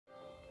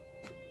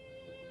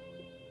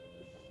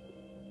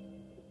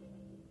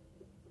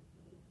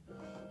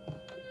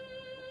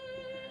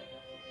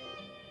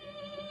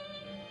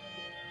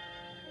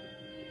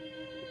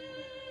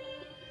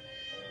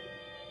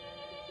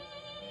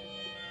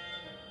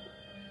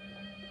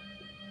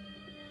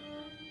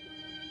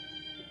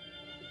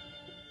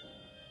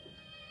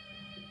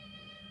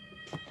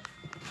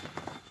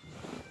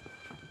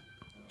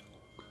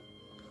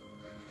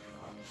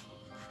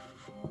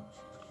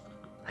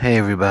Hey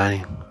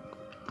everybody,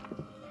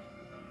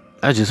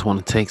 I just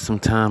want to take some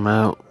time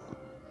out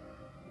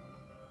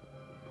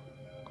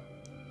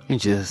and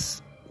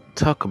just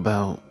talk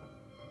about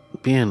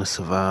being a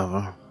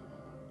survivor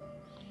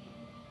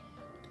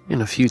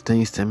and a few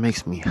things that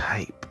makes me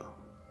hype.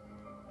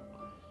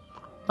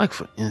 Like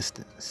for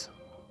instance,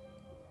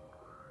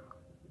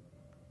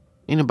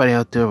 anybody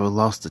out there ever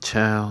lost a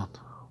child?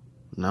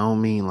 And I don't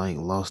mean like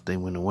lost they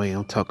went away,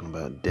 I'm talking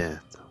about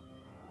death.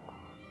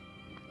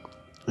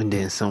 And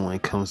then someone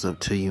comes up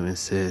to you and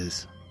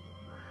says,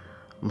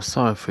 I'm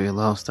sorry for your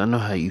loss, I know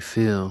how you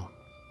feel.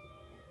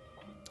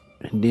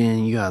 And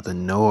then you either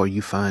know or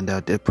you find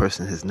out that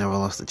person has never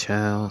lost a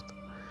child.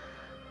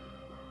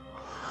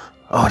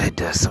 Oh, that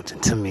does something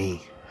to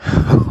me.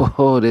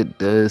 Oh, that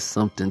does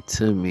something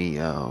to me,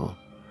 y'all.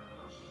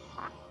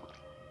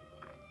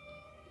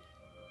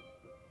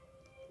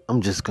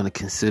 I'm just going to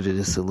consider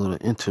this a little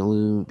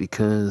interlude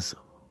because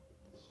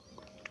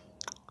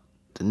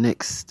the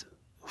next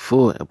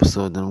full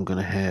episode that I'm going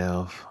to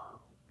have,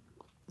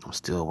 I'm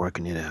still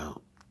working it out.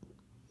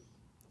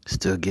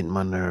 Still getting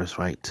my nerves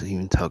right to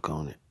even talk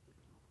on it.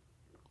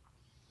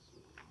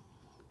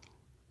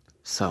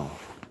 So,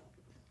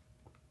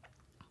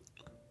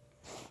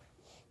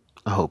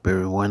 I hope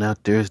everyone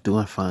out there is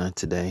doing fine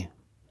today.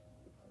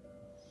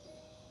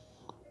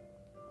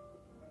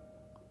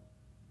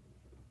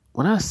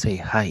 When I say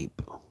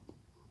hype,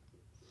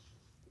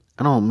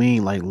 I don't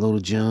mean like Little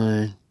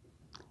John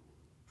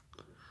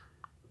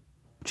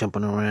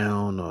jumping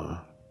around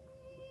or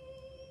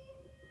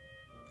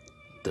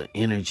the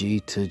energy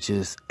to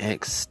just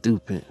act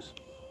stupid.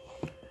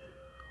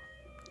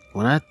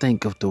 When I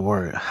think of the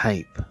word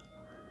hype,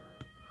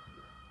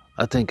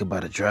 I think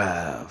about a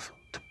drive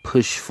to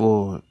push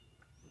forward,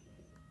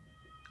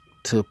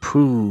 to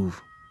prove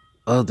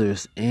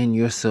others and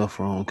yourself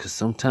wrong, because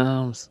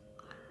sometimes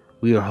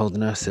we are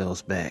holding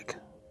ourselves back.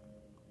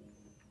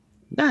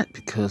 Not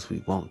because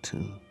we want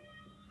to,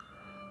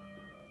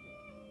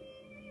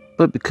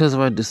 but because of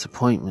our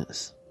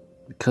disappointments,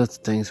 because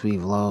of things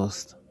we've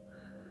lost.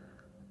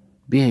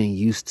 Being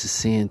used to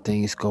seeing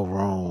things go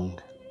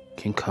wrong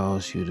can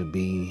cause you to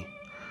be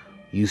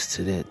used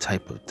to that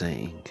type of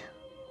thing.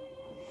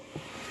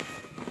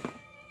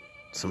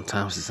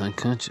 Sometimes it's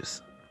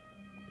unconscious.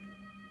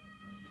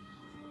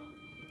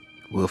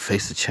 We'll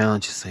face a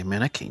challenge and say,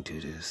 man, I can't do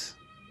this.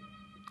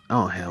 I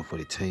don't have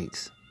what it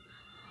takes.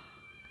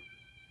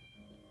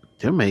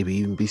 There may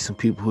even be some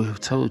people who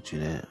have told you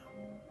that.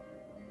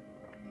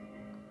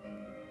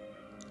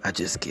 I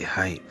just get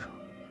hype.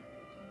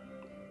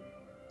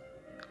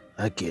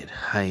 I get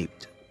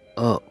hyped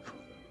up.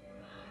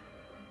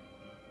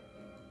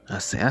 I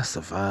say I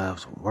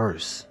survived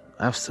worse.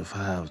 I've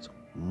survived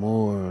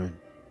more,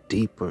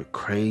 deeper,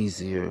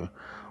 crazier,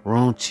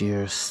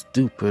 raunchier,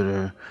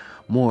 stupider,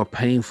 more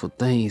painful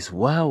things.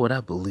 Why would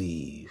I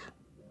believe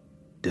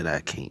that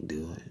I can't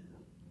do it?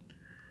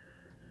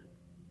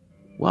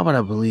 Why would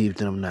I believe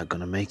that I'm not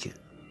going to make it?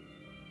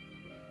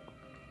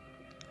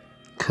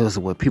 Because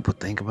of what people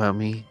think about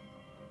me,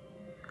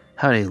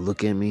 how they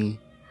look at me,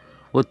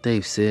 what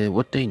they've said,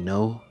 what they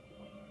know.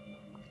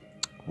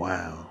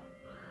 Wow.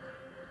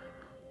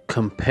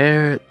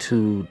 Compared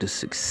to the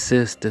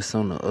success that's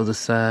on the other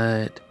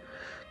side,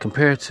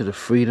 compared to the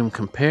freedom,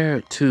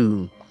 compared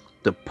to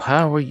the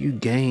power you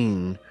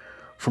gain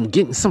from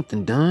getting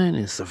something done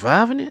and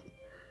surviving it.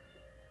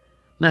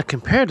 Now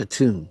compare the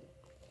two.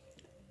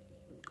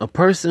 A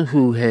person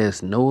who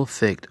has no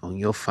effect on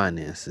your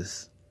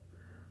finances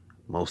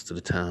most of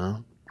the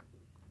time.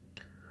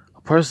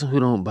 A person who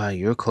don't buy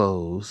your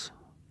clothes.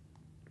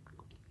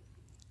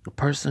 A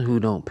person who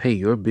don't pay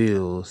your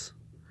bills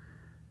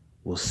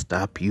will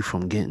stop you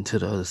from getting to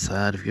the other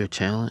side of your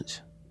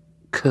challenge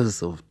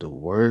because of the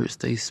words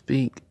they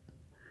speak.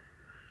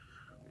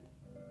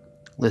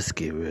 Let's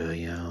get real,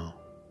 y'all.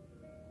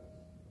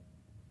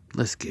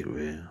 Let's get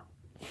real.